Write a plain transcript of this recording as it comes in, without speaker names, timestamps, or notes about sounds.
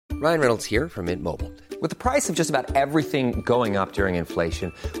Ryan Reynolds here from Mint Mobile. With the price of just about everything going up during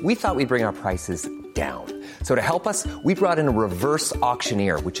inflation, we thought we'd bring our prices down. So to help us, we brought in a reverse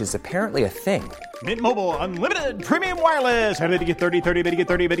auctioneer, which is apparently a thing. Mint Mobile Unlimited Premium Wireless. How to get 30, 30, bit to get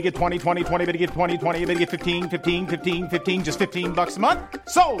 30, bit to get 20, 20, 20, bit to get 20, 20, bit to get 15, 15, 15, 15, just $15 a month?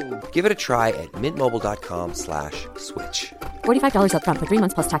 Sold! Give it a try at mintmobile.com/switch. $45 up front for 3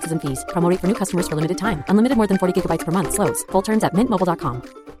 months plus taxes and fees. Promo rate for new customers for limited time. Unlimited more than 40 gigabytes per month. Slows full terms at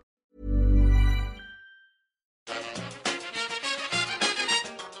mintmobile.com.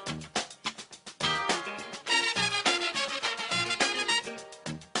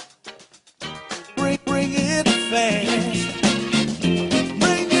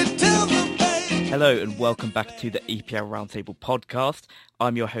 Hello and welcome back to the EPL Roundtable podcast.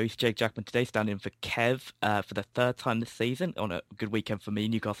 I'm your host, Jake Jackman, today standing in for Kev for the third time this season on a good weekend for me,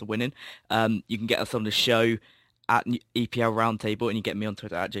 Newcastle winning. You can get us on the show at EPL Roundtable and you get me on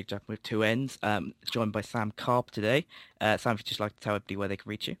Twitter at Jake Jackman with 2 N's. Joined by Sam Carp today. Sam, if you'd just like to tell everybody where they can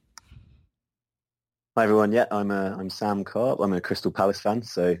reach you. Hi everyone, I'm Sam Carp. I'm a Crystal Palace fan,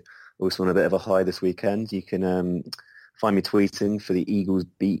 so also on a bit of a high this weekend. You can find me tweeting for the Eagles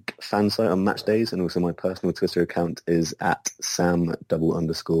Beak fan site on match days, and also my personal Twitter account is at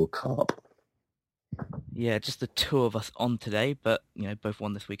Sam_Carp. Yeah, just the two of us on today, but both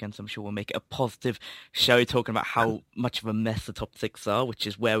won this weekend, so I'm sure we'll make it a positive show talking about how much of a mess the top six are, which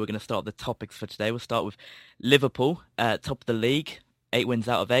is where we're going to start the topics for today. We'll start with Liverpool, top of the league, 8 wins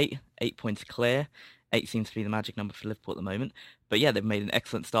out of 8, 8 points clear. 8 seems to be the magic number for Liverpool at the moment. But yeah, they've made an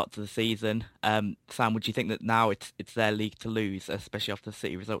excellent start to the season. Sam, would you think that now it's their league to lose, especially after the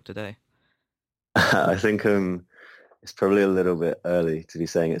City result today? I think it's probably a little bit early to be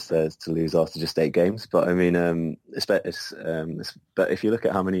saying it's theirs to lose after just 8 games. But I mean, but if you look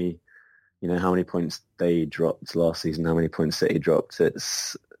at how many points they dropped last season, how many points City dropped,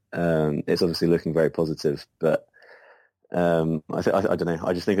 it's obviously looking very positive. But I don't know.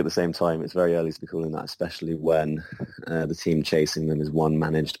 I just think at the same time it's very early to be calling that, especially when the team chasing them is one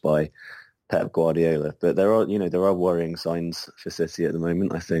managed by Pep Guardiola. But there are worrying signs for City at the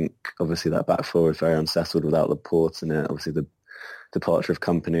moment. I think obviously that back four is very unsettled without Laporte, and obviously the departure of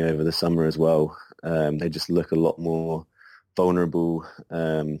Kompany over the summer as well. They just look a lot more vulnerable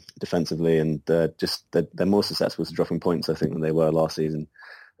defensively, and they're more susceptible to dropping points, I think, than they were last season.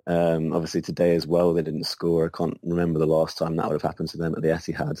 Obviously today as well, they didn't score. I can't remember the last time that would have happened to them at the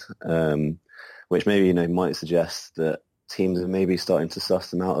Etihad, which maybe might suggest that teams are maybe starting to suss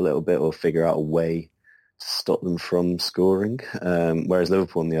them out a little bit or figure out a way to stop them from scoring. Whereas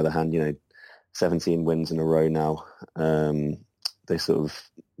Liverpool, on the other hand, 17 wins in a row now.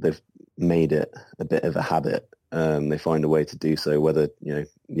 They've made it a bit of a habit. They find a way to do so, whether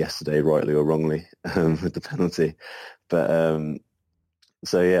yesterday rightly or wrongly with the penalty, but.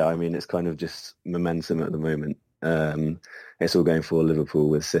 So yeah, I mean, it's kind of just momentum at the moment. It's all going for Liverpool,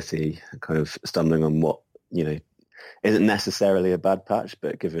 with City kind of stumbling on what isn't necessarily a bad patch,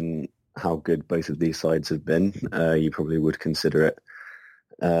 but given how good both of these sides have been, you probably would consider it.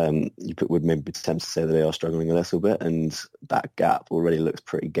 You would maybe be tempted to say that they are struggling a little bit, and that gap already looks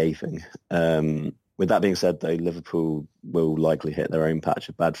pretty gaping. With that being said, though, Liverpool will likely hit their own patch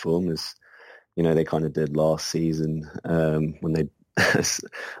of bad form, as they kind of did last season when they.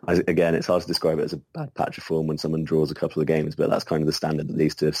 Again, it's hard to describe it as a bad patch of form when someone draws a couple of games, but that's kind of the standard that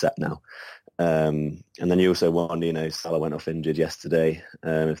these two have set now. And then you also wonder, Salah went off injured yesterday.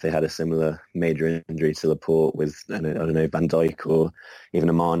 If they had a similar major injury to Laporte with, I don't know, Van Dijk or even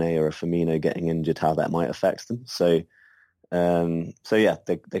a Mane or a Firmino getting injured, how that might affect them. So yeah,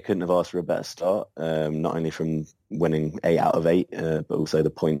 they couldn't have asked for a better start, not only from winning 8 out of 8, but also the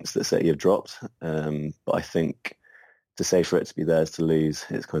points that City have dropped. But I think, to say for it to be theirs to lose,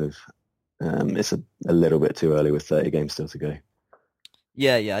 it's kind of it's a little bit too early with 30 games still to go.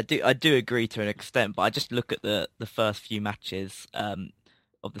 Yeah, I do agree to an extent, but I just look at the first few matches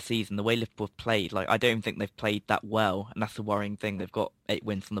of the season, the way Liverpool have played. Like, I don't even think they've played that well, and that's the worrying thing. They've got 8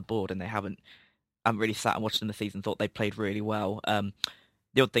 wins on the board, and they haven't really sat and watched them the season, thought they played really well.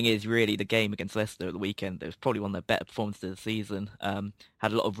 The odd thing is, really, the game against Leicester at the weekend, it was probably one of their better performances of the season.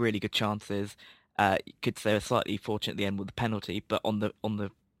 Had a lot of really good chances. You could say they were slightly fortunate at the end with the penalty, but on the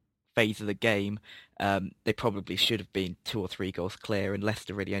phase of the game, they probably should have been 2 or 3 goals clear, and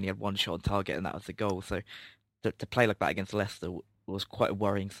Leicester really only had 1 shot on target, and that was the goal. So to play like that against Leicester was quite a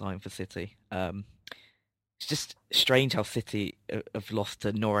worrying sign for City. It's just strange how City have lost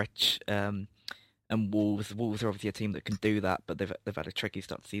to Norwich and Wolves. Wolves are obviously a team that can do that, but they've had a tricky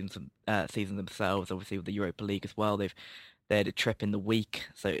start to season themselves. Obviously with the Europa League as well, they had a trip in the week,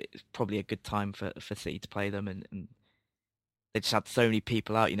 so it's probably a good time for City to play them. And they just had so many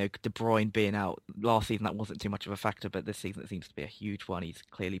people out. De Bruyne being out last season, that wasn't too much of a factor, but this season it seems to be a huge one. He's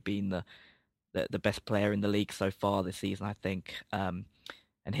clearly been the best player in the league so far this season, I think.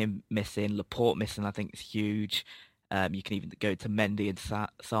 And him missing, Laporte missing, I think is huge. You can even go to Mendy and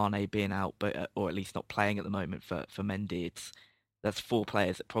Sane being out, but or at least not playing at the moment for Mendy. That's 4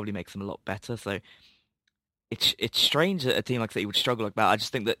 players that probably makes them a lot better. So it's strange that a team like City would struggle like that. I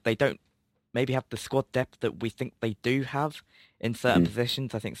just think that they don't maybe have the squad depth that we think they do have in certain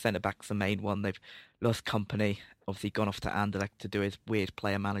positions. I think centre-back's the main one. They've lost Company, obviously gone off to Anderlecht to do his weird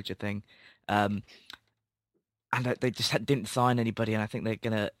player manager thing. And they just didn't sign anybody, and I think they're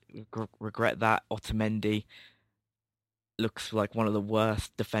going to regret that. Otamendi looks like one of the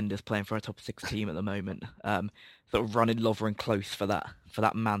worst defenders playing for a top 6 team at the moment. Sort of running Lovren close for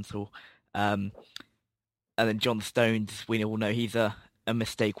that mantle. And then John Stones, we all know he's a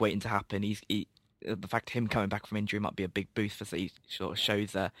mistake waiting to happen. The fact him coming back from injury might be a big boost for City. Sort of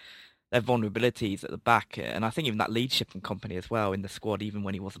shows their vulnerabilities at the back, and I think even that leadership and Company as well in the squad, even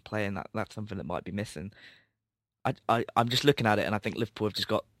when he wasn't playing, that's something that might be missing. I'm just looking at it, and I think Liverpool have just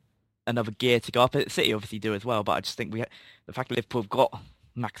got another gear to go up. City obviously do as well, but I just think the fact that Liverpool have got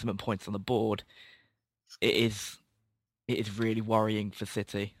maximum points on the board, it is really worrying for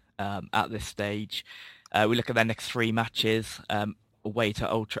City at this stage. We look at their next 3 matches away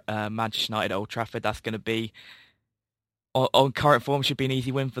to Manchester United at Old Trafford. That's going to be, on current form, should be an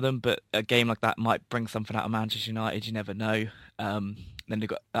easy win for them, but a game like that might bring something out of Manchester United. You never know. Then they've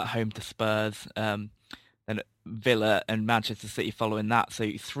got at home to Spurs, then Villa and Manchester City following that. So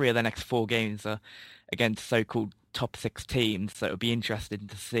 3 of their next 4 games are against so-called top 6 teams. So it'll be interesting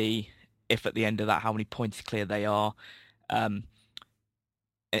to see if at the end of that, how many points clear they are. And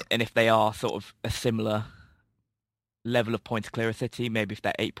if they are sort of a similar level of points clear as City, maybe if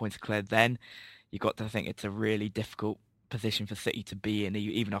they're 8 points clear, then you've got to think it's a really difficult position for City to be in,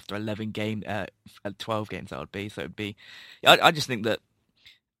 even after 12 games that would be. So it'd be, I just think that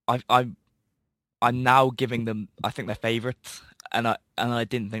I'm now giving them, I think they're favourites, and I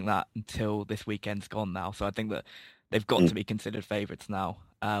didn't think that until this weekend's gone now. So I think that they've got to be considered favourites now,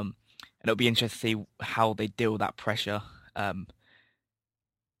 and it'll be interesting to see how they deal with that pressure,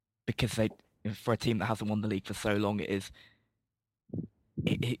 because for a team that hasn't won the league for so long, it is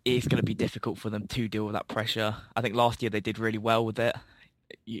going to be difficult for them to deal with that pressure. I think last year they did really well with it.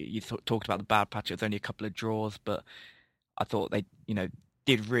 You talked about the bad patch. It was only a couple of draws, but I thought they,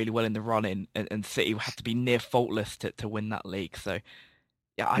 did really well in the run-in, and City had to be near faultless to win that league. So,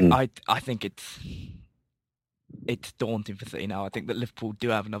 yeah, I think it's daunting for City now. I think that Liverpool do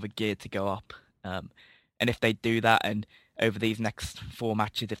have another gear to go up, and if they do that, and over these next 4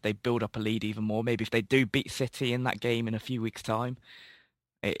 matches, if they build up a lead even more, maybe if they do beat City in that game in a few weeks' time,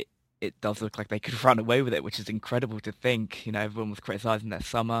 it does look like they could run away with it, which is incredible to think. Everyone was criticising their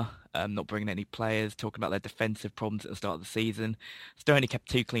summer, not bringing any players, talking about their defensive problems at the start of the season. Still only kept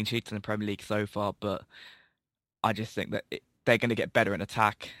 2 clean sheets in the Premier League so far, but I just think that they're going to get better in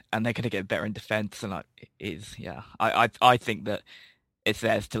attack, and they're going to get better in defence, and I think that it's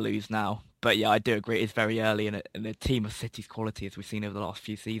theirs to lose now. But yeah, I do agree, it's very early, and a team of City's quality, as we've seen over the last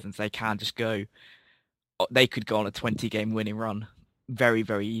few seasons, they could go on a 20-game winning run very,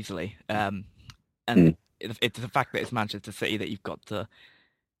 very easily. And it's the fact that it's Manchester City that you've got to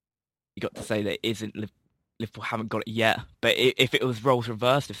say that it isn't. Liverpool haven't got it yet. But if it was roles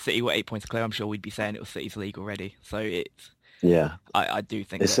reversed, if City were 8 points clear, I'm sure we'd be saying it was City's league already. So it's, yeah, I do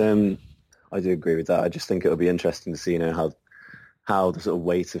think it's I do agree with that. I just think it'll be interesting to see how the sort of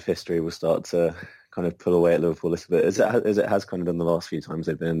weight of history will start to kind of pull away at Liverpool a little bit, as it has kind of done the last few times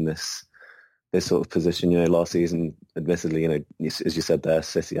they've been in this sort of position. Last season, admittedly, as you said there,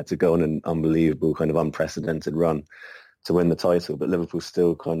 City had to go on an unbelievable kind of unprecedented run to win the title, but Liverpool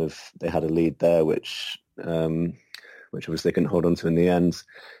still they had a lead there, which obviously they couldn't hold on to in the end.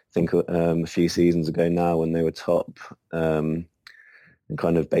 I think a few seasons ago now, when they were top, and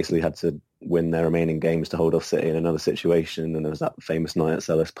kind of basically had to win their remaining games to hold off City in another situation, and there was that famous night at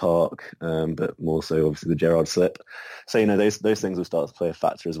Selhurst Park, but more so obviously the Gerrard slip. So those things will start to play a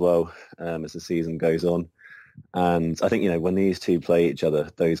factor as well as the season goes on. And I think when these two play each other,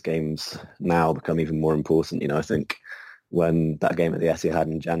 those games now become even more important. I think when that game at the Etihad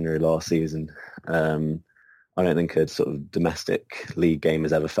in January last season, I don't think a sort of domestic league game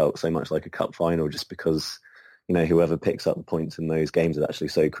has ever felt so much like a cup final, just because whoever picks up the points in those games is actually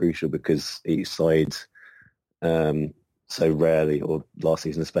so crucial, because each side so rarely, or last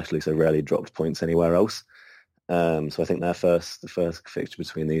season especially, so rarely dropped points anywhere else. So I think the first fixture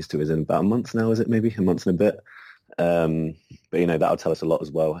between these two is in about a month now, is it? Maybe a month and a bit. But that'll tell us a lot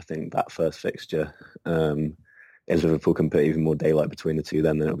as well. I think that first fixture if Liverpool can put even more daylight between the two,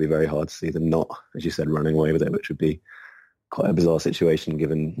 then it'll be very hard to see them not, as you said, running away with it, which would be quite a bizarre situation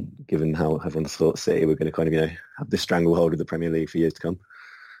given how everyone thought City were going to kind of, have this stranglehold of the Premier League for years to come.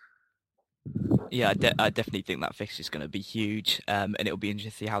 Yeah, I definitely think that fixture is going to be huge, and it'll be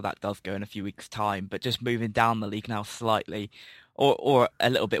interesting to see how that does go in a few weeks' time. But just moving down the league now slightly, or a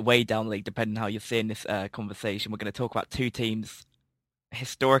little bit way down the league, depending on how you're seeing this conversation, we're going to talk about two teams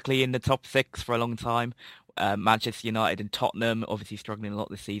historically in the top six for a long time. Manchester United and Tottenham, obviously struggling a lot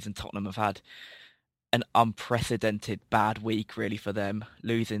this season. Tottenham have had an unprecedented bad week really for them,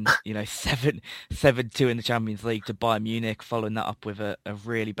 losing 7-2 in the Champions League to Bayern Munich, following that up with a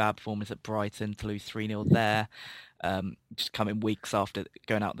really bad performance at Brighton to lose 3-0 there, just coming weeks after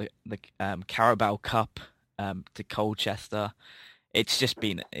going out the Carabao Cup to Colchester. It's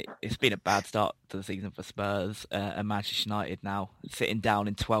been a bad start to the season for Spurs, and Manchester United now sitting down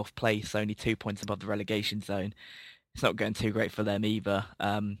in 12th place, only 2 points above the relegation zone. It's not going too great for them either.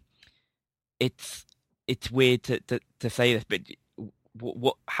 It's weird to say this, but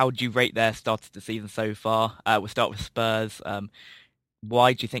how do you rate their start to the season so far? We'll start with Spurs.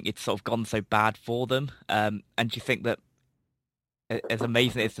 Why do you think it's sort of gone so bad for them? And do you think that, as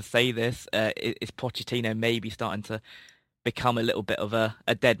amazing as it is to say this, is Pochettino maybe starting to become a little bit of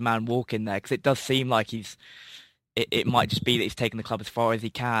a dead man walking there? Because it does seem like it might just be that he's taken the club as far as he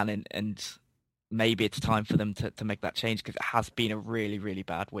can, and maybe it's time for them to make that change, because it has been a really, really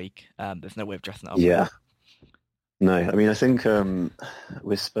bad week. There's no way of dressing it up. Yeah. No, I mean, I think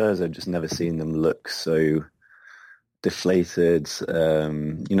with Spurs, I've just never seen them look so deflated,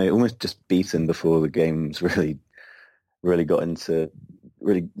 almost just beaten before the games really got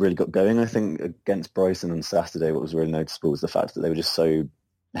going. I think against Brighton on Saturday, what was really noticeable was the fact that they were just so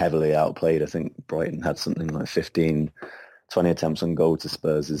heavily outplayed. I think Brighton had something like 15, 20 attempts on goal to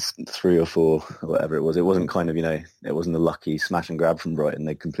Spurs' 3 or 4, or whatever it was. It wasn't kind of, it wasn't a lucky smash and grab from Brighton.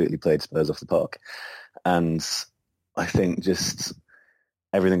 They completely played Spurs off the park. And I think just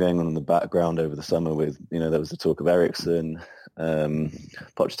everything going on in the background over the summer with, there was the talk of Eriksen.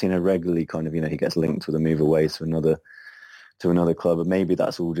 Pochettino regularly kind of, he gets linked with a move away to another club, and maybe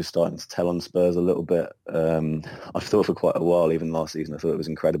that's all just starting to tell on Spurs a little bit. I've thought for quite a while, even last season, I thought it was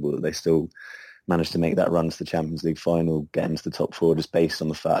incredible that they still managed to make that run to the Champions League final, get into the top 4, just based on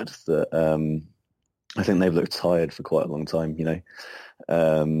the fact that I think they've looked tired for quite a long time.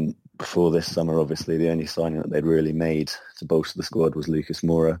 Before this summer, obviously, the only signing that they'd really made to bolster the squad was Lucas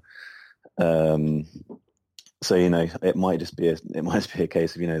Moura. So, it might just be a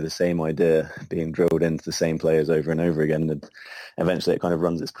case of, the same idea being drilled into the same players over and over again, and eventually it kind of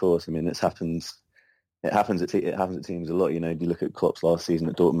runs its course. I mean, it happens at teams a lot. You look at Klopp's last season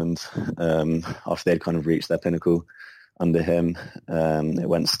at Dortmund, after they'd kind of reached their pinnacle under him. It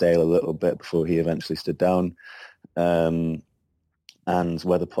went stale a little bit before he eventually stood down. And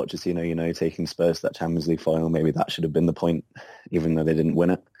whether Pochettino, taking Spurs to that Champions League final, maybe that should have been the point, even though they didn't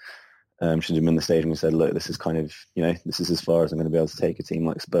win it. Should have been the stage and we said, look, this is kind of, this is as far as I'm going to be able to take a team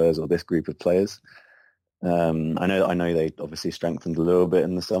like Spurs or this group of players. I know they obviously strengthened a little bit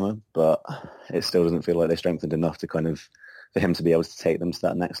in the summer, but it still doesn't feel like they strengthened enough to kind of, for him to be able to take them to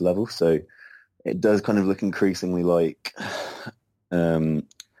that next level. So it does kind of look increasingly like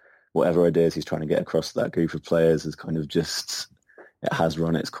whatever ideas he's trying to get across to that group of players is kind of just, it has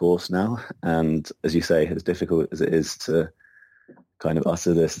run its course now. And as you say, as difficult as it is to kind of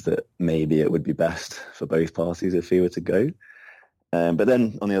utter this, that maybe it would be best for both parties if he were to go. But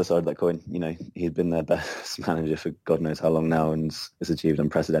then on the other side of that coin, he'd been their best manager for God knows how long now and has achieved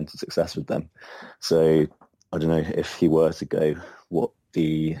unprecedented success with them. So I don't know if he were to go, what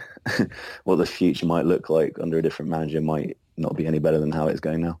the future might look like under a different manager might not be any better than how it's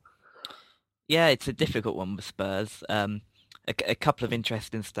going now. Yeah, it's a difficult one with Spurs. A couple of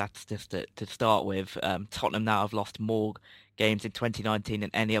interesting stats just to start with. Tottenham now have lost more games in 2019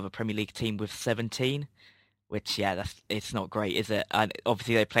 than any other Premier League team, with 17, which, it's not great, is it? And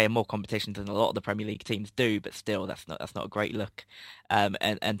obviously they play in more competitions than a lot of the Premier League teams do, but still, that's not a great look. And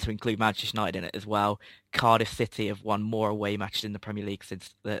to include Manchester United in it as well, Cardiff City have won more away matches in the Premier League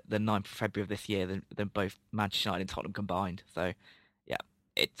since the 9th of February of this year than both Manchester United and Tottenham combined. So, yeah,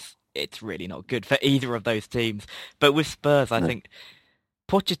 it's really not good for either of those teams. But with Spurs, I think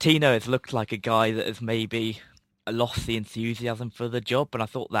Pochettino has looked like a guy that has maybe lost the enthusiasm for the job, and I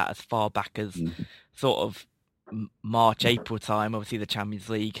thought that as far back as sort of March, April time. Obviously the Champions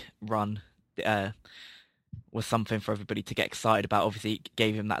League run was something for everybody to get excited about. Obviously it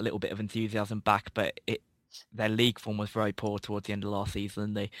gave him that little bit of enthusiasm back, but their league form was very poor towards the end of last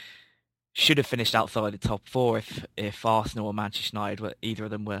season. They should have finished outside the top 4 if Arsenal or Manchester United, either of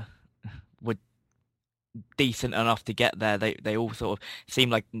them would decent enough to get there. They all sort of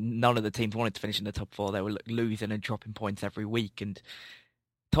seemed like none of the teams wanted to finish in the top four. They were losing and dropping points every week, and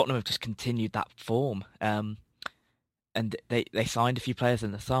Tottenham have just continued that form. And they signed a few players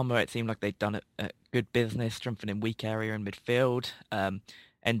in the summer. It seemed like they'd done a good business, strengthening weak area in midfield. And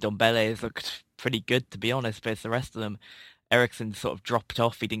Ndombele has looked pretty good, to be honest, but it's the rest of them. Eriksen sort of dropped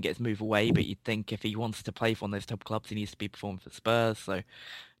off. He didn't get his move away, but you'd think if he wants to play for one of those top clubs, he needs to be performing for Spurs. So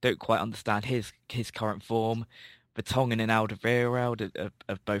don't quite understand his current form. Vertonghen and Alderweireld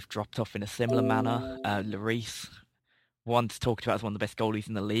have both dropped off in a similar manner. Lloris, once talked about as one of the best goalies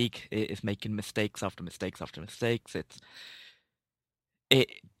in the league, is making mistakes after mistakes after mistakes.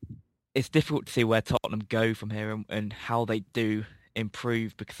 It's difficult to see where Tottenham go from here and how they do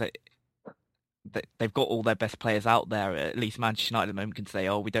improve, because they've got all their best players out there. At least Manchester United at the moment can say,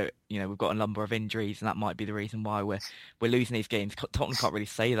 we don't, we've got a number of injuries, and that might be the reason why we're losing these games. Tottenham can't really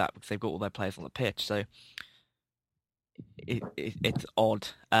say that because they've got all their players on the pitch. So it's odd,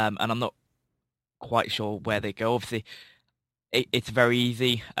 and I'm not quite sure where they go. Obviously, it's very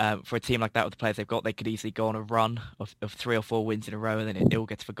easy for a team like that with the players they've got. They could easily go on a run of 3 or 4 wins in a row, and then it all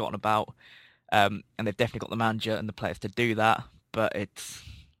gets forgotten about. And they've definitely got the manager and the players to do that. But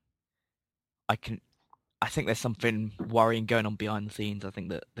I think there's something worrying going on behind the scenes. I think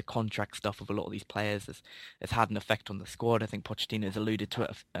that the contract stuff of a lot of these players has had an effect on the squad. I think Pochettino has alluded to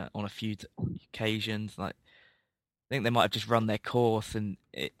it on a few occasions. Like, I think they might have just run their course, and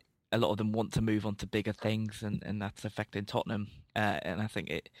a lot of them want to move on to bigger things, and that's affecting Tottenham. And I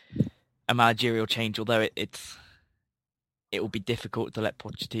think a managerial change, although it will be difficult to let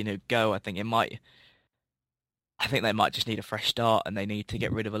Pochettino go. I think they might just need a fresh start, and they need to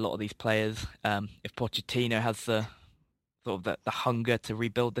get rid of a lot of these players. If Pochettino has the hunger to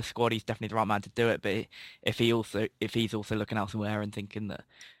rebuild the squad, he's definitely the right man to do it. But if he's also looking elsewhere and thinking that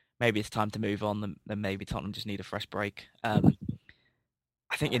maybe it's time to move on, then maybe Tottenham just need a fresh break.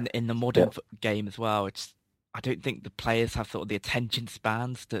 I think in the modern game as well, I don't think the players have sort of the attention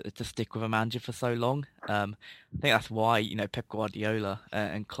spans to stick with a manager for so long. I think that's why Pep Guardiola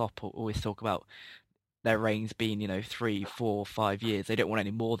and Klopp always talk about their reigns being 3, 4, 5 years. They don't want any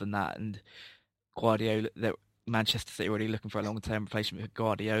more than that. And Guardiola, Manchester City are already looking for a long-term replacement with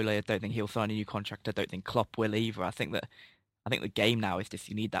Guardiola. I don't think he'll sign a new contract. I don't think Klopp will either. I think the game now is just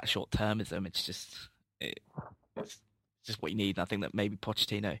you need that short-termism. It's just what you need. And I think that maybe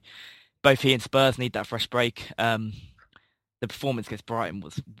Pochettino, both he and Spurs need that fresh break. The performance against Brighton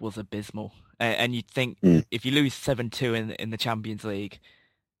was abysmal. And you'd think if you lose 7-2 in the Champions League,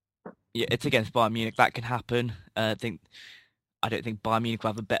 it's against Bayern Munich, that can happen. I don't think Bayern Munich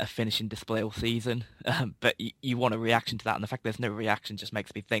will have a better finishing display all season. But you want a reaction to that, and the fact there's no reaction just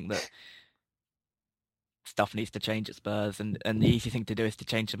makes me think that stuff needs to change at Spurs, and the easy thing to do is to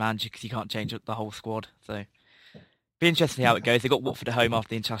change the manager, because you can't change the whole squad. So be interesting to see how it goes. They got Watford at home after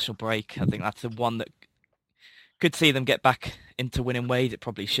the international break. I think that's the one that could see them get back into winning ways. It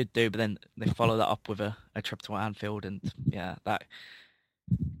probably should do, but then they follow that up with a trip to Anfield, and that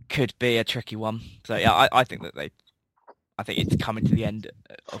could be a tricky one. So I think that I think it's coming to the end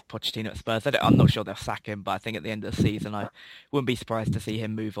of Pochettino at Spurs. I'm not sure they'll sack him, but I think at the end of the season, I wouldn't be surprised to see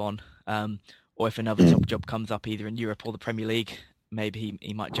him move on. Or if another top job comes up either in Europe or the Premier League, maybe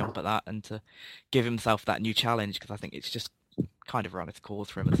he might jump at that and to give himself that new challenge, because I think it's just kind of run its course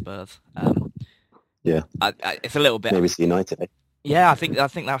for him at Spurs. It's a little bit. Maybe it's United. Yeah, I think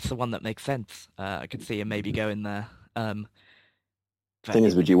that's the one that makes sense. I could see him maybe going there. The thing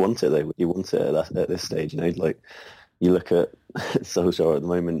is, would you want it though? Would you want it at this stage? Like you look at Solskjaer at the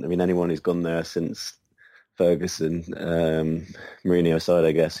moment. I mean, anyone who's gone there since Ferguson, Mourinho aside,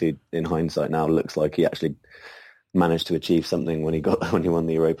 I guess, who in hindsight now looks like he actually managed to achieve something when he won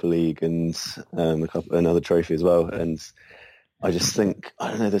the Europa League and another trophy as well. And I just think, I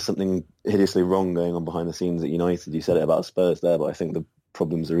don't know, there's something hideously wrong going on behind the scenes at United. You said it about Spurs there, but I think the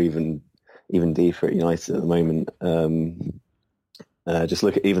problems are even deeper at United at the moment. Just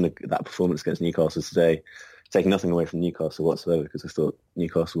look at even that performance against Newcastle today, taking nothing away from Newcastle whatsoever, because I thought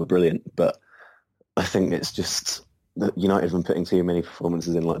Newcastle were brilliant. But I think it's just that United have been putting too many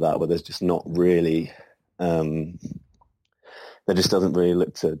performances in like that, where there's just not really, there just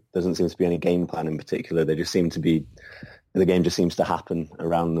doesn't seem to be any game plan in particular. They just seem to be, the game just seems to happen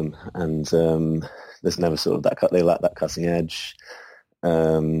around them, and there's never sort of that they lack that cutting edge.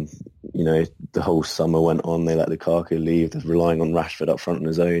 The whole summer went on. They let Lukaku leave. They're relying on Rashford up front on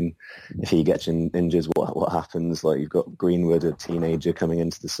his own. If he gets injured, what happens? Like, you've got Greenwood, a teenager, coming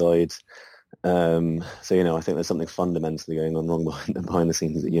into the side. I think there's something fundamentally going on wrong behind the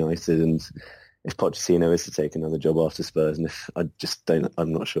scenes at United. And if Pochettino is to take another job after Spurs, and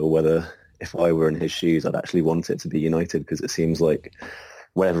I'm not sure whether if I were in his shoes, I'd actually want it to be United, because it seems like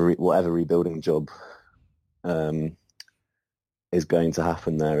whatever rebuilding job is going to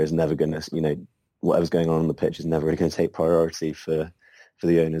happen there is never going to, whatever's going on the pitch is never really going to take priority for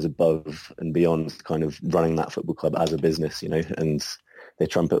the owners above and beyond kind of running that football club as a business, and they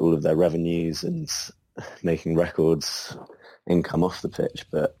trumpet all of their revenues and making records, income off the pitch.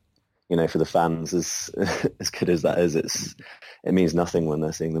 But, for the fans, as good as that is, it means nothing when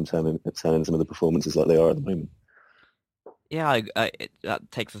they're seeing them turn in some of the performances like they are at the moment. Yeah,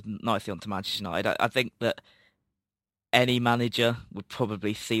 that takes us nicely onto Manchester United. I think that any manager would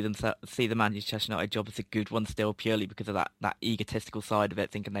probably see the Manchester United job as a good one still, purely because of that egotistical side of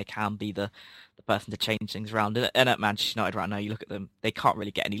it, thinking they can be the person to change things around. And at Manchester United right now, you look at them, they can't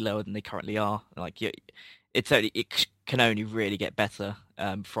really get any lower than they currently are. Like, it can only really get better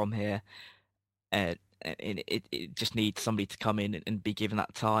from here. It just needs somebody to come in and be given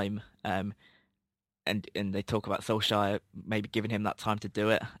that time. And they talk about Solskjaer maybe giving him that time to do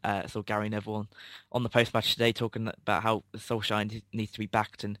it. So Gary Neville on the post-match today talking about how Solskjaer needs to be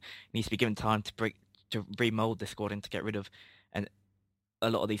backed and needs to be given time to remould this squad and to get rid of and a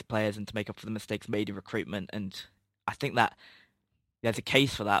lot of these players and to make up for the mistakes made in recruitment. And I think that there's a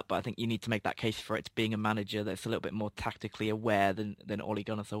case for that, but I think you need to make that case for it being a manager that's a little bit more tactically aware than Ole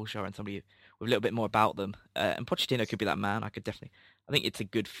Gunnar Solskjaer, and somebody with a little bit more about them. And Pochettino could be that man. I think it's a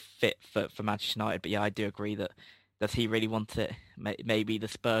good fit for Manchester United. But yeah, I do agree that does he really want it? Maybe the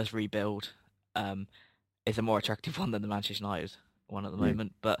Spurs rebuild is a more attractive one than the Manchester United one at the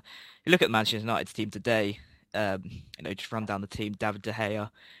moment. But you look at the Manchester United's team today, just run down the team: David De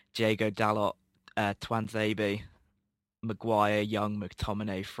Gea, Diego Dalot, Tuanzebe, Maguire, Young,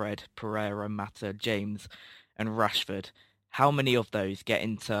 McTominay, Fred, Pereira, Mata, James, and Rashford. How many of those get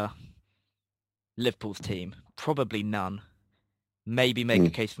into Liverpool's team? Probably none. Maybe make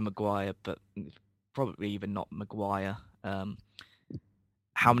a case for Maguire, but probably even not Maguire.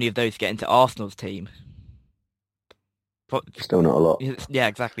 How many of those get into Arsenal's team? Still not a lot. Yeah,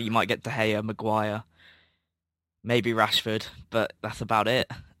 exactly. You might get De Gea, Maguire, maybe Rashford, but that's about it.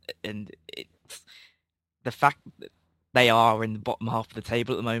 And it's the fact that they are in the bottom half of the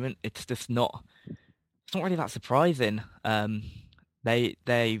table at the moment. It's just not. It's not really that surprising. They're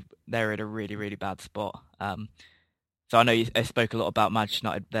in a really, really bad spot. So I know I spoke a lot about Manchester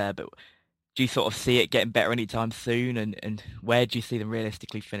United there, but do you sort of see it getting better anytime soon? And where do you see them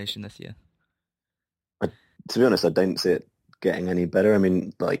realistically finishing this year? To be honest, I don't see it getting any better. I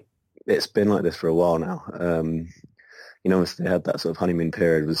mean, it's been like this for a while now. Obviously they had that sort of honeymoon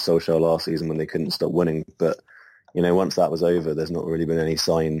period with Solskjaer last season when they couldn't stop winning, but once that was over, there's not really been any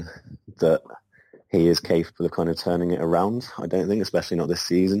sign that he is capable of kind of turning it around, I don't think, especially not this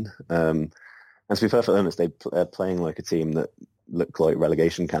season. And to be perfectly honest, they're playing like a team that look like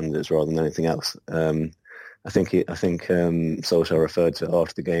relegation candidates rather than anything else. I think Solskjaer referred to it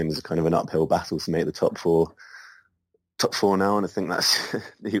after the game as kind of an uphill battle to make the top four now, and I think that's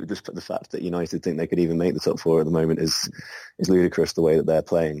the fact that United think they could even make the top four at the moment is ludicrous the way that they're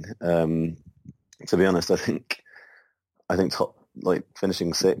playing. To be honest, I think top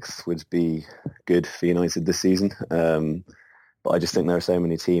finishing sixth would be good for United this season. But I just think there are so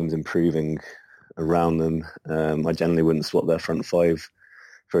many teams improving around them. I generally wouldn't swap their front five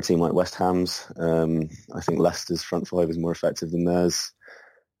for a team like West Ham's. I think Leicester's front five is more effective than theirs.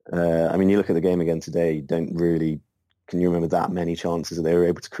 You look at the game again today, can you remember that many chances that they were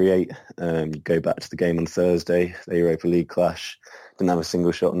able to create? You go back to the game on Thursday, the Europa League clash, didn't have a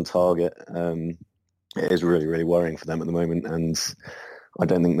single shot on target. It is really, really worrying for them at the moment, and I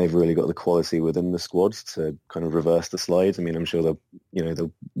don't think they've really got the quality within the squad to kind of reverse the slide. I mean, I'm sure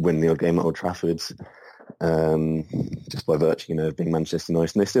they'll win the odd game at Old Trafford, just by virtue, of being Manchester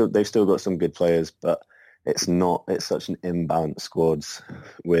United. And they've still got some good players, but it's such an imbalanced squad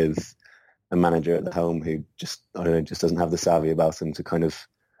with a manager at the helm who just doesn't have the savvy about him to kind of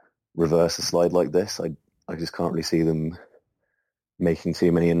reverse a slide like this. I just can't really see them making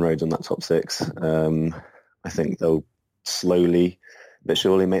too many inroads on that top six. I think they'll slowly but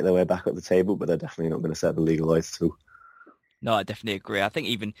surely make their way back up the table, but they're definitely not going to set the league alight at all. No, I definitely agree. I think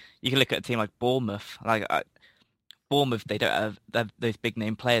even you can look at a team like Bournemouth. Bournemouth, they don't have those big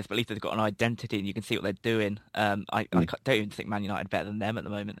name players, but at least they've got an identity and you can see what they're doing. I don't even think Man United are better than them at the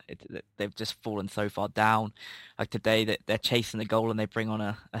moment. They've just fallen so far down. Like today, they're chasing the goal and they bring on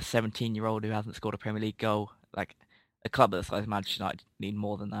a 17-year-old who hasn't scored a Premier League goal. Like a club the size of Manchester United need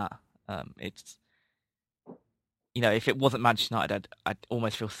more than that. It's if it wasn't Manchester United, I'd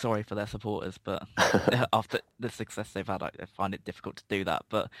almost feel sorry for their supporters. But after the success they've had, I find it difficult to do that.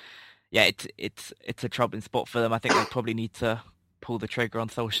 But yeah, it's a troubling spot for them. I think they probably need to pull the trigger on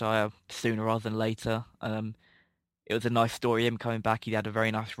Solskjaer sooner rather than later. It was a nice story, him coming back. He had a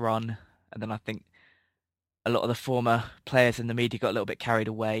very nice run. And then I think a lot of the former players in the media got a little bit carried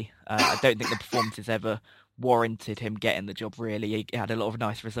away. I don't think the performances ever warranted him getting the job, really. He had a lot of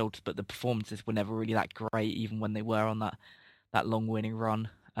nice results, but the performances were never really that great, even when they were on that long winning run.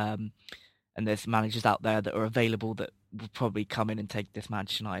 And there's managers out there that are available that will probably come in and take this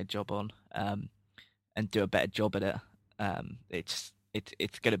Manchester United job on and do a better job at it. It's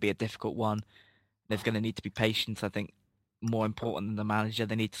going to be a difficult one. There's going to need to be patience, I think. More important than the manager,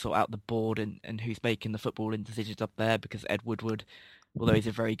 they need to sort out the board and who's making the footballing decisions up there, because Ed Woodward, although he's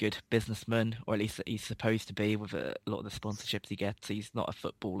a very good businessman, or at least he's supposed to be with a lot of the sponsorships he gets, he's not a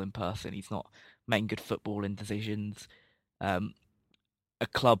footballing person. He's not making good footballing decisions. A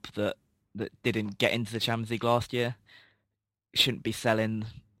club that didn't get into the Champions League last year shouldn't be selling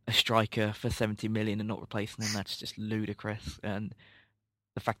a striker for 70 million and not replacing him. That's just ludicrous. And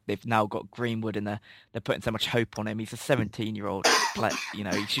the fact that they've now got Greenwood and they're putting so much hope on him. He's a 17-year-old player.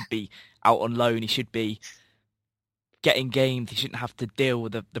 He should be out on loan. He should be getting games. He shouldn't have to deal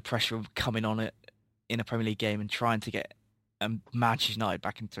with the pressure of coming on it in a Premier League game and trying to get Manchester United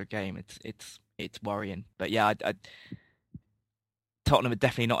back into a game. It's worrying. But yeah, Tottenham are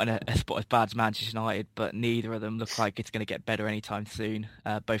definitely not in a spot as bad as Manchester United, but neither of them look like it's going to get better anytime soon.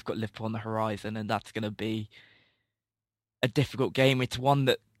 Both got Liverpool on the horizon, and that's going to be a difficult game. It's one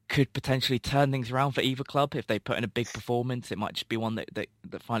that could potentially turn things around for either club. If they put in a big performance, it might just be one that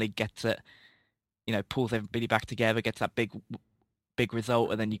finally gets it, pulls everybody back together, gets that big result,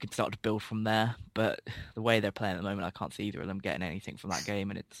 and then you can start to build from there. But the way they're playing at the moment, I can't see either of them getting anything from that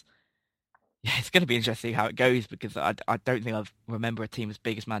game, and it's going to be interesting how it goes, because I don't think I remember a team as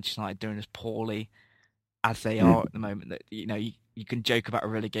big as Manchester United doing as poorly as they are at the moment. That you can joke about a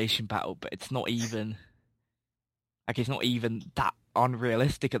relegation battle, but it's not even that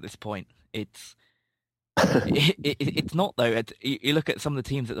unrealistic at this point. It's not, though. You look at some of the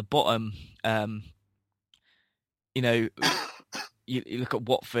teams at the bottom. You look at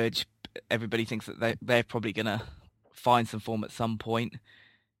Watford. Everybody thinks that they're probably going to find some form at some point.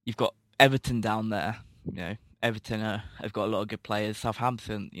 You've got Everton down there. Everton have got a lot of good players.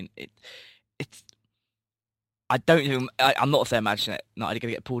 Southampton. I'm not saying Manchester United are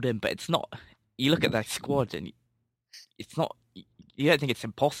going to get pulled in, but it's not. You look at their squad and it's not. You don't think it's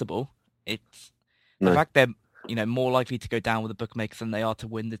impossible. It's the fact they're more likely to go down with the bookmakers than they are to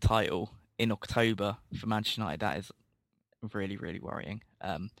win the title in October for Manchester United. That is really, really worrying.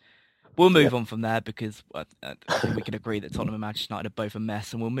 We'll move on from there, because I think we can agree that Tottenham and Manchester United are both a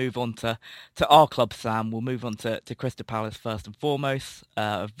mess, and we'll move on to our club, Sam. We'll move on to Crystal Palace first and foremost.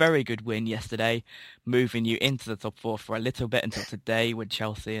 A very good win yesterday, moving you into the top four for a little bit until today, when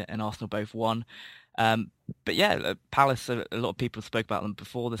Chelsea and Arsenal both won. But yeah, Palace, a lot of people spoke about them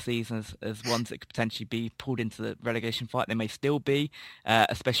before the season as ones that could potentially be pulled into the relegation fight. They may still be,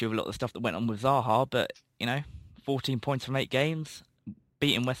 especially with a lot of the stuff that went on with Zaha, but 14 points from 8 games,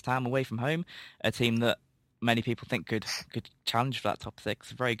 beating West Ham away from home, a team that many people think could challenge for that top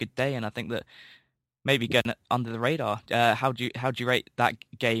 6. A very good day, and I think that maybe getting under the radar. How do you rate that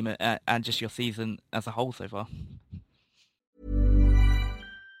game and just your season as a whole so far?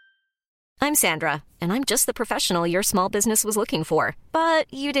 I'm Sandra, and I'm just the professional your small business was looking for. But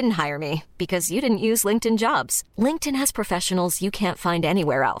you didn't hire me because you didn't use LinkedIn Jobs. LinkedIn has professionals you can't find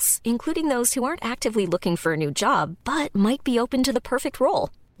anywhere else, including those who aren't actively looking for a new job, but might be open to the perfect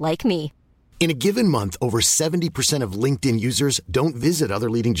role, like me. In a given month, over 70% of LinkedIn users don't visit other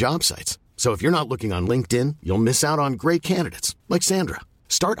leading job sites. So if you're not looking on LinkedIn, you'll miss out on great candidates like Sandra.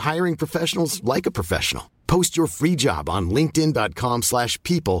 Start hiring professionals like a professional. Post your free job on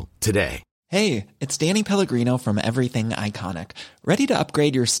linkedin.com/people today. Hey, it's Danny Pellegrino from Everything Iconic. Ready to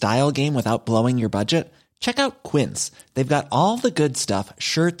upgrade your style game without blowing your budget? Check out Quince. They've got all the good stuff,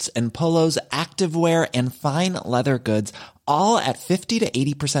 shirts and polos, activewear, and fine leather goods, all at 50 to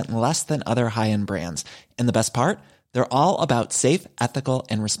 80% less than other high-end brands. And the best part? They're all about safe, ethical,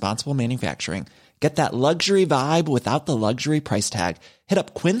 and responsible manufacturing. Get that luxury vibe without the luxury price tag. Hit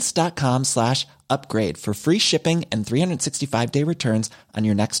up quince.com/upgrade for free shipping and 365-day returns on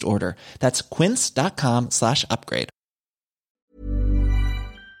your next order. That's quince.com/upgrade.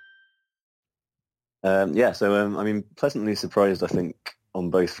 Pleasantly surprised, I think,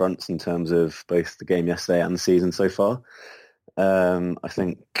 on both fronts in terms of both the game yesterday and the season so far. I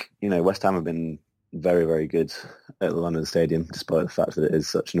think, West Ham have been very, very good at the London Stadium, despite the fact that it is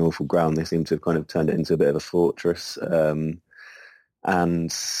such an awful ground. They seem to have kind of turned it into a bit of a fortress. And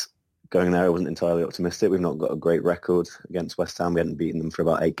going there, I wasn't entirely optimistic. We've not got a great record against West Ham. We hadn't beaten them for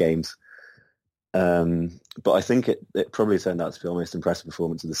about 8 games. But I think it probably turned out to be our most impressive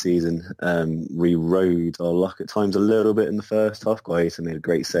performance of the season. We rode our luck at times a little bit in the first half. Guaita made a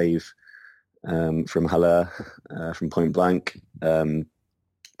great save from Haller from point blank.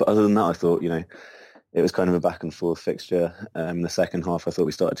 But other than that, I thought, it was kind of a back and forth fixture. In the second half, I thought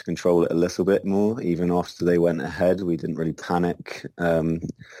we started to control it a little bit more. Even after they went ahead, we didn't really panic.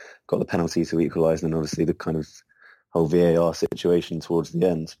 Got the penalty to equalise, and then obviously the kind of whole VAR situation towards the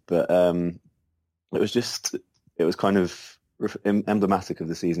end. But it was kind of emblematic of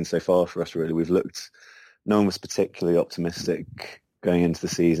the season so far for us, really. No one was particularly optimistic going into the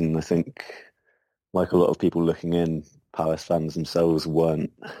season. I think, like a lot of people looking in, Palace fans themselves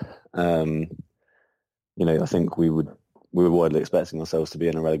weren't. I think we were widely expecting ourselves to be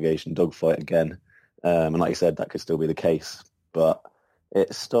in a relegation dogfight again. And like you said, that could still be the case. But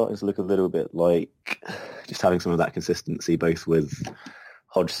it's starting to look a little bit like just having some of that consistency, both with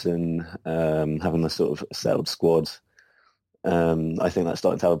Hodgson having a sort of settled squad. I think that's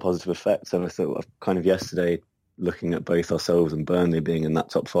starting to have a positive effect. So I thought kind of yesterday, looking at both ourselves and Burnley being in that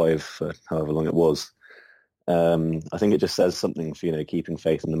top 5 for however long it was, I think it just says something for, keeping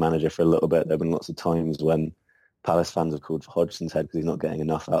faith in the manager for a little bit. There have been lots of times when Palace fans have called for Hodgson's head because he's not getting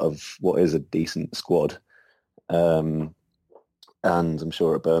enough out of what is a decent squad. And I'm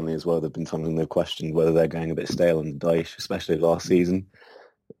sure at Burnley as well, there have been times when they've questioned whether they're going a bit stale on the Dyche, especially last season,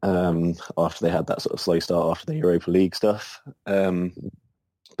 after they had that sort of slow start after the Europa League stuff.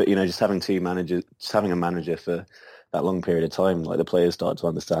 But, just having a manager for that long period of time, like the players start to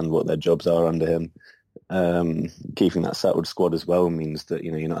understand what their jobs are under him. Keeping that settled squad as well means that,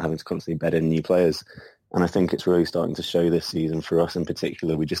 you're not having to constantly bed in new players. And I think it's really starting to show this season for us in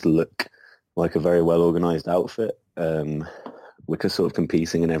particular. We just look like a very well-organised outfit. We're sort of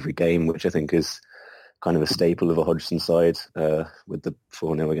competing in every game, which I think is kind of a staple of a Hodgson side, with the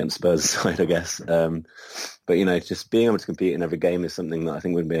 4-0 against Spurs side, I guess. But, just being able to compete in every game is something that I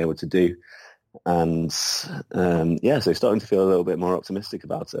think we'd be able to do. And, so starting to feel a little bit more optimistic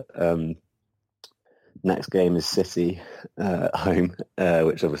about it. Next game is City at home,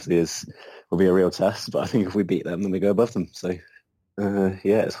 which obviously will be a real test. But I think if we beat them, then we go above them. So,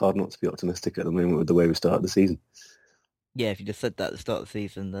 it's hard not to be optimistic at the moment with the way we started the season. Yeah, if you just said that at the start of the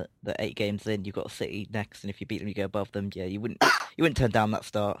season, that 8 games in, you've got City next, and if you beat them, you go above them. Yeah, you wouldn't turn down that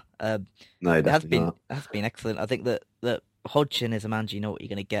start. No, definitely not. It has been excellent. I think that Hodgson is a manager, you know what you're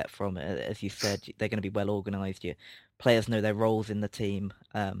going to get from it. As you said, they're going to be well organised. Your players know their roles in the team,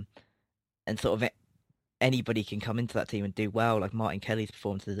 and sort of anybody can come into that team and do well. Like Martin Kelly's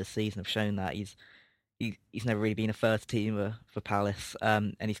performances this season have shown that he's never really been a first teamer for Palace,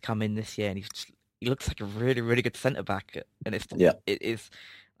 and he's come in this year and he looks like a really, really good centre back, and it is.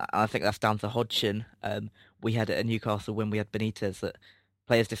 I think that's down to Hodgson. We had at Newcastle when we had Benitez that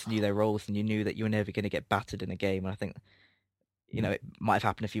players just knew their roles, and you knew that you were never going to get battered in a game. And I think it might have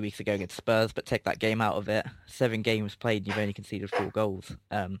happened a few weeks ago against Spurs, but take that game out of it. 7 games played, and you've only conceded 4 goals.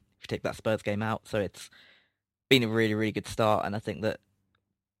 If you take that Spurs game out, so it's been a really, really good start, and I think that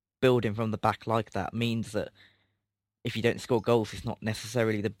building from the back like that means that if you don't score goals, it's not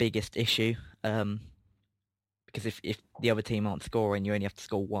necessarily the biggest issue, because if the other team aren't scoring, you only have to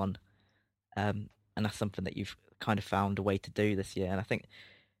score 1, and that's something that you've kind of found a way to do this year. And I think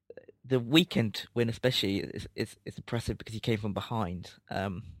the weekend win especially is impressive because he came from behind,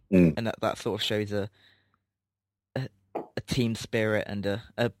 and that sort of shows a team spirit and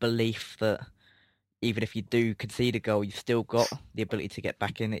a belief that even if you do concede a goal, you've still got the ability to get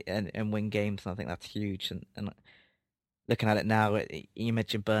back in it and win games. And I think that's huge. And looking at it now, you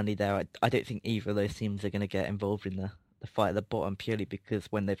mentioned Burnley there. I don't think either of those teams are going to get involved in the fight at the bottom, purely because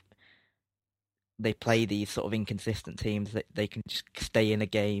when they play these sort of inconsistent teams, they can just stay in a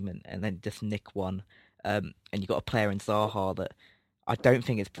game and then just nick one. And you've got a player in Zaha that I don't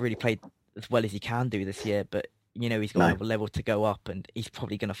think has really played as well as he can do this year, but he's got another level to go up, and he's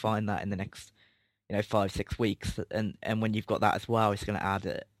probably going to find that in the next 5-6 weeks, and when you've got that as well, it's going to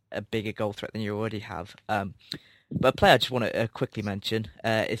add a bigger goal threat than you already have. But a player I just want to quickly mention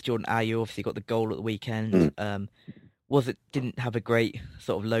is Jordan Ayew. Obviously got the goal at the weekend. Didn't have a great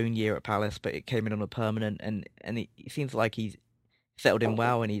sort of loan year at Palace, but it came in on a permanent, and he seems like he's settled in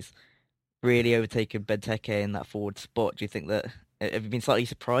well, and he's really overtaken Benteke in that forward spot. Do you think that have you been slightly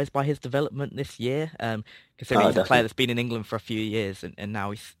surprised by his development this year? Considering he's a player that's been in England for a few years, and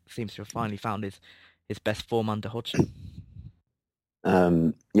now he seems to have finally found his best form under Hodgson.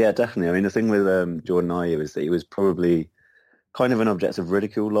 Yeah, definitely. I mean, the thing with Jordan Ayew is that he was probably kind of an object of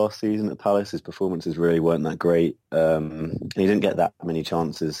ridicule last season at Palace. His performances really weren't that great. And he didn't get that many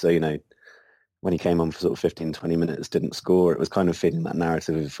chances. So, when he came on for sort of 15, 20 minutes, didn't score. It was kind of feeding that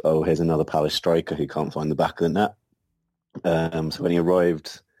narrative of, oh, here's another Palace striker who can't find the back of the net. So when he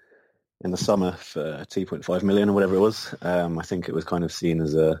arrived in the summer for 2.5 million or whatever it was, I think it was kind of seen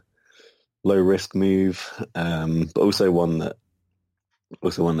as a low risk move, but also one that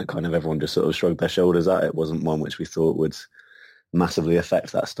kind of everyone just sort of shrugged their shoulders at. It wasn't one which we thought would massively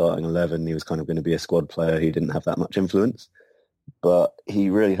affect that starting 11. He was kind of going to be a squad player. He didn't have that much influence, but he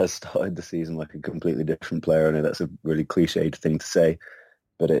really has started the season like a completely different player. I know that's a really cliched thing to say,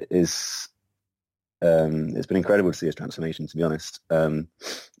 but it is. It's been incredible to see his transformation, to be honest.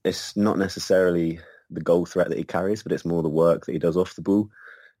 It's not necessarily the goal threat that he carries, but it's more the work that he does off the ball,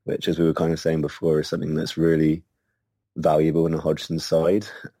 which, as we were kind of saying before, is something that's really valuable in a Hodgson side.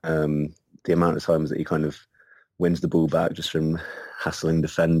 The amount of times that he kind of wins the ball back just from hassling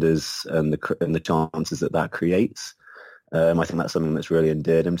defenders and the chances that creates. I think that's something that's really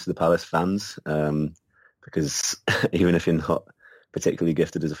endeared him to the Palace fans, because even if you're not particularly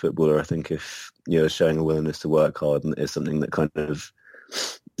gifted as a footballer, I think if you're showing a willingness to work hard, and is something that kind of,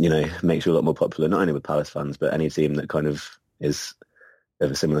 makes you a lot more popular, not only with Palace fans, but any team that kind of is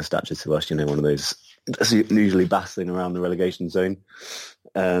of a similar stature to us, one of those that's usually battling around the relegation zone.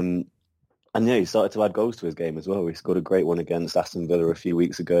 And he started to add goals to his game as well. He scored a great one against Aston Villa a few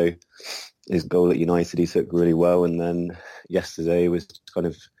weeks ago. His goal at United he took really well, and then yesterday was kind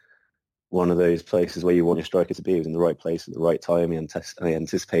of one of those places where you want your striker to be. He was in the right place at the right time. He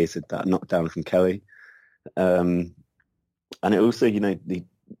anticipated that knockdown from Kelly. And it also, you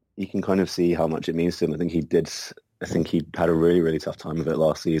can kind of see how much it means to him. I think he had a really, really tough time of it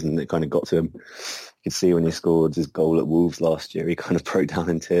last season. It kind of got to him. You could see when he scored his goal at Wolves last year, he kind of broke down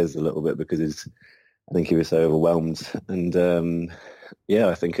in tears a little bit because I think he was so overwhelmed. And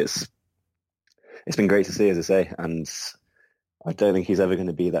I think it's been great to see, as I say. And I don't think he's ever going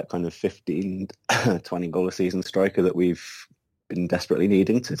to be that kind of 15, 20 goal a season striker that we've been desperately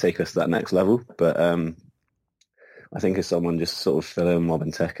needing to take us to that next level. But I think as someone just sort of filling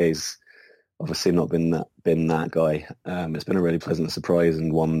Mobenteke's obviously not been that guy. It's been a really pleasant surprise,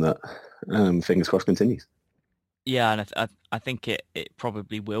 and one that fingers crossed continues. Yeah, and I think it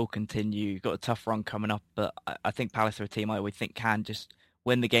probably will continue. You've got a tough run coming up, but I think Palace are a team I always think can just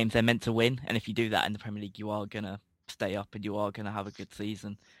win the games they're meant to win. And if you do that in the Premier League, you are going to stay up and you are going to have a good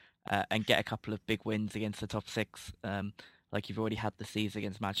season and get a couple of big wins against the top six, like you've already had the season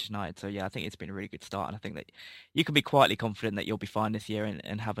against Manchester United. So yeah, I think it's been a really good start, and I think that you can be quietly confident that you'll be fine this year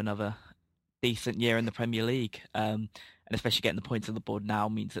and have another decent year in the Premier League. And especially getting the points on the board now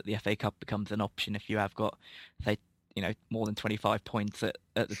means that the FA Cup becomes an option. If you have got, say, more than 25 points at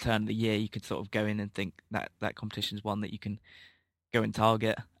the turn of the year, you could sort of go in and think that competition is one that you can go and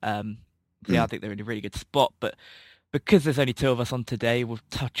target. Yeah, I think they're in a really good spot, but because there's only two of us on today, we'll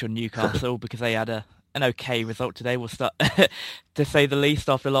touch on Newcastle because they had an okay result today. We'll start, to say the least,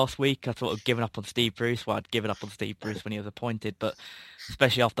 after last week. I sort of given up on Steve Bruce. Well, I'd given up on Steve Bruce when he was appointed, but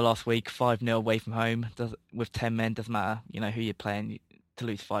especially after last week, 5-0 away from home with 10 men, doesn't matter, who you're playing. To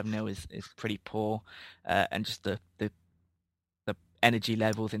lose 5-0 is pretty poor, and just the energy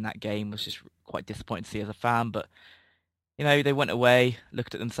levels in that game was just quite disappointing to see as a fan. But they went away,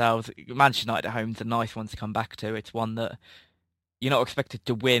 looked at themselves. Manchester United at home is a nice one to come back to. It's one that you're not expected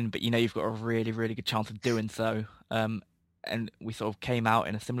to win, but you've got a really, really good chance of doing so. And we sort of came out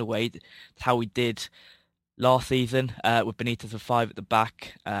in a similar way to how we did last season, with Benitez with 5 at the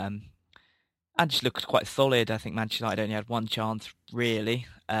back, and just looked quite solid. I think Manchester United only had one chance, really,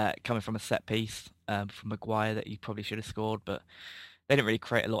 coming from a set piece from Maguire that he probably should have scored, but they didn't really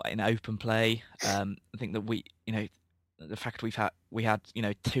create a lot in open play. I think that the fact we had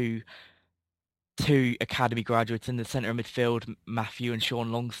two academy graduates in the centre of midfield, Matthew and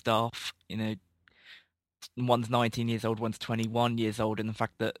Sean Longstaff. One's 19 years old, one's 21 years old, and the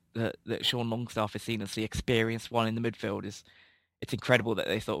fact that Sean Longstaff is seen as the experienced one in the midfield it's incredible that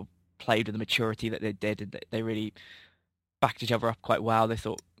they sort of played with the maturity that they did, and they really backed each other up quite well. They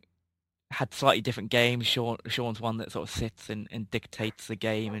sort of had slightly different games. Sean's one that sort of sits and dictates the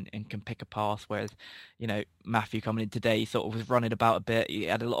game and can pick a pass, whereas Matthew coming in today sort of was running about a bit. He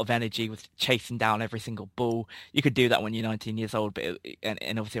had a lot of energy, was chasing down every single ball. You could do that when you're 19 years old, but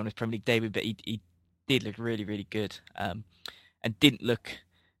and obviously on his Premier League debut, but he did look really, really good, and didn't look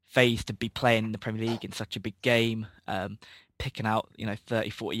phased to be playing in the Premier League in such a big game, picking out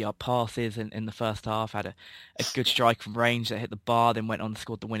 30-40 yard passes in the first half, had a good strike from range that hit the bar, then went on and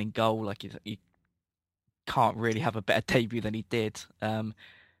scored the winning goal. Like, you can't really have a better debut than he did, and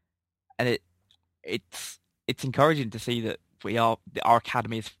it's encouraging to see that our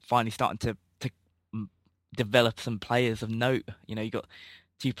academy is finally starting to develop some players of note. You got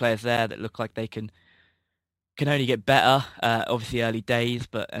two players there that look like they can only get better. Obviously, early days,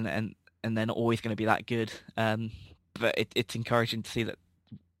 but and they're not always going to be that good. But it's encouraging to see that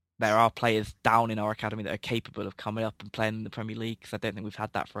there are players down in our academy that are capable of coming up and playing in the Premier League, because I don't think we've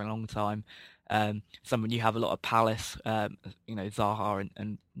had that for a long time. When you have a lot of Palace, Zaha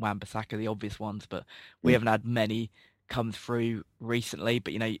and Wan-Bissaka, the obvious ones, but we haven't had many come through recently.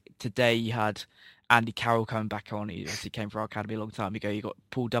 But, today you had Andy Carroll coming back on. He obviously came for our academy a long time ago. You got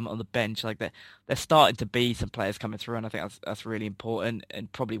Paul Dummett on the bench. Like they're starting to be some players coming through, and I think that's really important,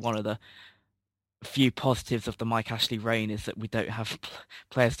 and probably one of the few positives of the Mike Ashley reign is that we don't have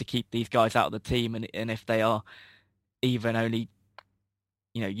players to keep these guys out of the team, and if they are even only,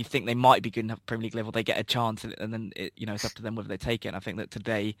 you think they might be good enough at Premier League level, they get a chance, and then it's up to them whether they take it. And I think that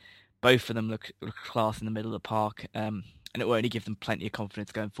today both of them look class in the middle of the park, and it will only give them plenty of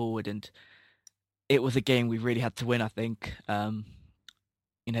confidence going forward. And it was a game we really had to win, I think.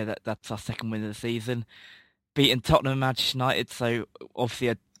 That's our second win of the season, beating Tottenham and Manchester United, so obviously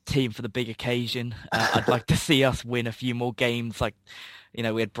a team for the big occasion. I'd like to see us win a few more games, like we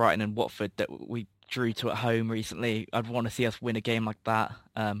had Brighton and Watford that we drew to at home recently. I'd want to see us win a game like that,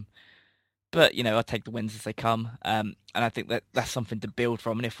 but I take the wins as they come, and I think that that's something to build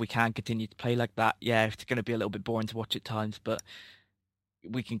from. And if we can continue to play like that, it's going to be a little bit boring to watch at times, but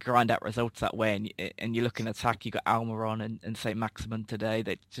we can grind out results that way. And you look in attack, you got Almiron and St. Maximin today.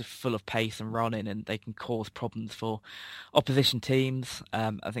 They're just full of pace and running, and they can cause problems for opposition teams.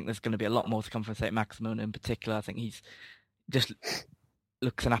 I think there's going to be a lot more to come from St. Maximin in particular. I think he's just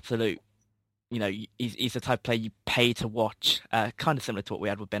looks an absolute, he's the type of player you pay to watch, kind of similar to what we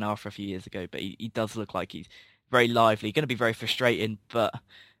had with Ben Arthur a few years ago, but he does look like he's very lively, going to be very frustrating, but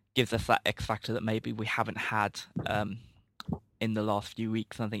gives us that X factor that maybe we haven't had in the last few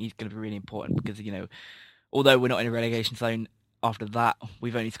weeks. And I think he's going to be really important because, although we're not in a relegation zone after that,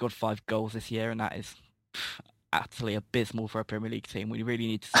 we've only scored 5 goals this year, and that is utterly abysmal for a Premier League team. We really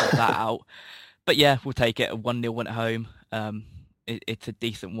need to sort that out. But yeah, we'll take it. A 1-0 win at home. It's a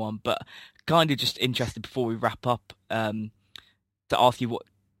decent one, but kind of just interested before we wrap up to ask you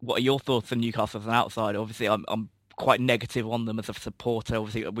what are your thoughts on Newcastle as an outsider? Obviously, I'm quite negative on them as a supporter.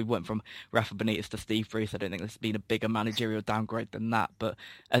 Obviously, we went from Rafa Benitez to Steve Bruce. I don't think there's been a bigger managerial downgrade than that. But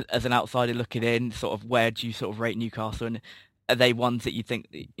as an outsider looking in, sort of where do you sort of rate Newcastle? And are they ones that you think,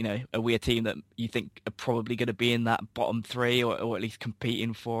 are we a team that you think are probably going to be in that bottom 3 or at least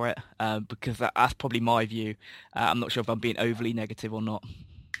competing for it? Because that's probably my view. I'm not sure if I'm being overly negative or not.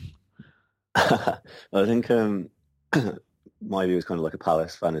 I think my view is kind of like a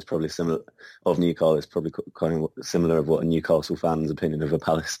Palace fan is probably similar of Newcastle. Is probably kind of similar of what a Newcastle fan's opinion of a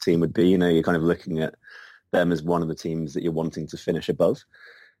Palace team would be. You're kind of looking at them as one of the teams that you're wanting to finish above.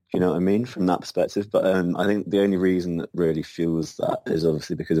 You know what I mean, from that perspective. But I think the only reason that really fuels that is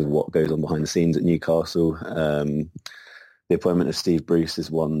obviously because of what goes on behind the scenes at Newcastle. The appointment of Steve Bruce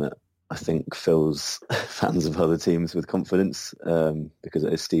is one that I think fills fans of other teams with confidence because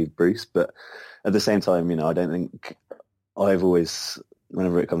it is Steve Bruce. But at the same time, I don't think I've always,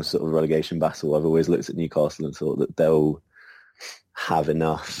 whenever it comes to sort of relegation battle, I've always looked at Newcastle and thought that they'll have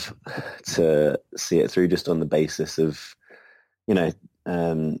enough to see it through just on the basis of,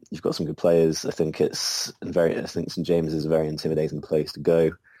 you've got some good players. I think St James is a very intimidating place to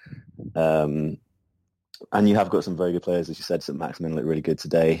go. And you have got some very good players, as you said. St Maximin looked really good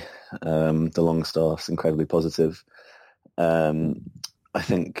today. The Longstaff's incredibly positive. I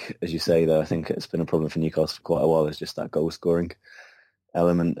think, as you say, though, I think it's been a problem for Newcastle for quite a while. It's just that goal-scoring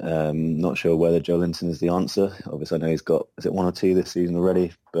element. Not sure whether Joelinton is the answer. Obviously, I know he's got, is it 1 or 2 this season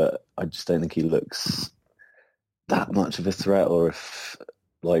already? But I just don't think he looks that much of a threat, or if,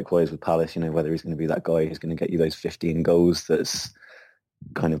 likewise with Palace, whether he's going to be that guy who's going to get you those 15 goals that's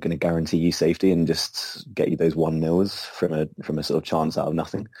kind of going to guarantee you safety and just get you those 1-0s from a sort of chance out of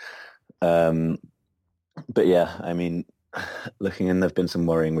nothing. But yeah, I mean, looking in, there've been some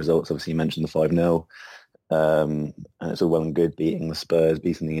worrying results. Obviously, you mentioned the 5-0, and it's all well and good beating the Spurs,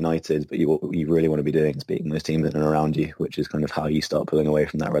 beating the United, but what you really want to be doing is beating those teams in and around you, which is kind of how you start pulling away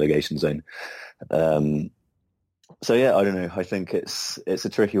from that relegation zone. So yeah, I don't know. I think it's a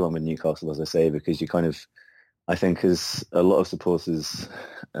tricky one with Newcastle, as I say, because I think as a lot of supporters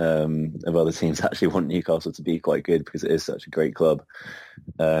of other teams actually want Newcastle to be quite good because it is such a great club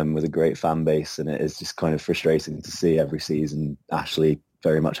with a great fan base, and it is just kind of frustrating to see every season Ashley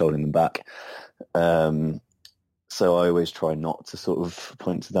very much holding them back. So I always try not to sort of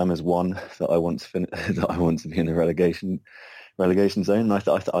point to them as one that I want to be in the relegation zone. And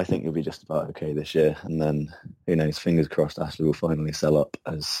I think you'll be just about okay this year, and then who knows? Fingers crossed, Ashley will finally sell up,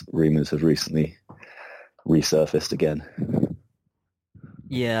 as rumours have recently resurfaced again.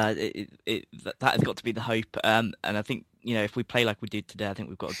 Yeah, that has got to be the hope. And I think, if we play like we did today, I think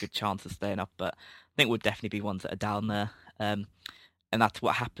we've got a good chance of staying up. But I think we'll definitely be ones that are down there. And that's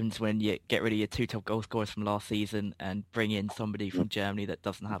what happens when you get rid of your two top goal scorers from last season and bring in somebody from Germany that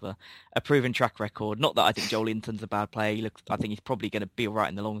doesn't have a proven track record. Not that I think Joelinton's a bad player. I think he's probably going to be all right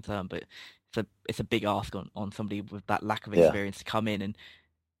in the long term, but it's a big ask on somebody with that lack of experience to come in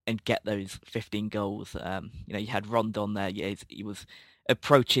and get those 15 goals. You had Rondon there. He was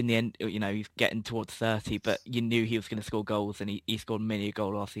approaching the end. He's getting towards 30, but you knew he was going to score goals, and he scored many a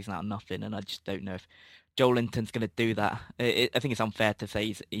goal last season out of nothing. And I just don't know if Joelinton's going to do that. I think it's unfair to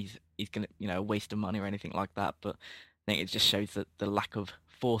say he's going to waste of money or anything like that, but I think it just shows that the lack of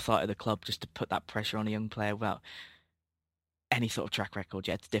foresight of the club just to put that pressure on a young player without any sort of track record.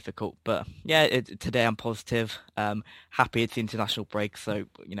 Yeah, it's difficult, but today I'm positive. Happy it's the international break, so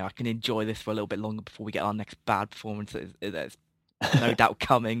I can enjoy this for a little bit longer before we get our next bad performance. That's no doubt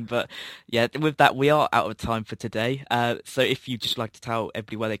coming, but with that we are out of time for today. So if you'd just like to tell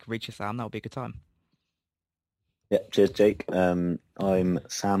everybody where they can reach us, Sam, that would be a good time. Yeah, cheers, Jake. I'm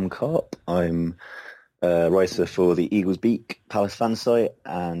Sam Karp. I'm a writer for the Eagles Beak Palace fan site,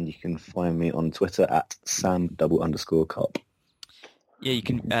 and you can find me on Twitter at Sam_Karp. Yeah, you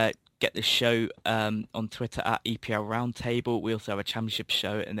can get the show on Twitter at EPL Roundtable. We also have a championship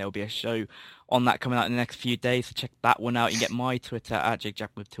show, and there will be a show on that coming out in the next few days, so check that one out. You can get my Twitter at JakeJack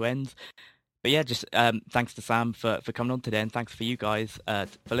with 2 N's. But yeah, just thanks to Sam for coming on today, and thanks for you guys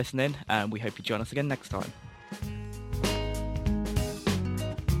for listening, and we hope you join us again next time.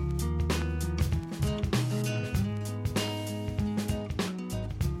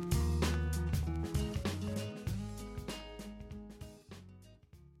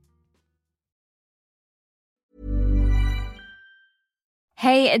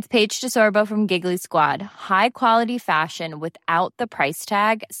 Hey, it's Paige DeSorbo from Giggly Squad. High quality fashion without the price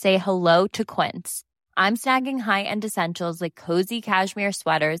tag. Say hello to Quince. I'm snagging high-end essentials like cozy cashmere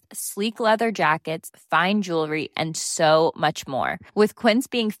sweaters, sleek leather jackets, fine jewelry, and so much more. With Quince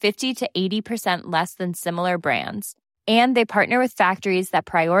being 50 to 80% less than similar brands. And they partner with factories that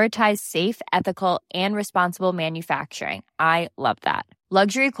prioritize safe, ethical, and responsible manufacturing. I love that.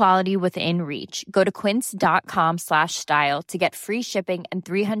 Luxury quality within reach. Go to quince.com/style to get free shipping and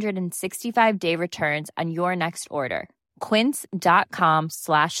 365-day returns on your next order.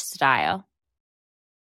 Quince.com/style.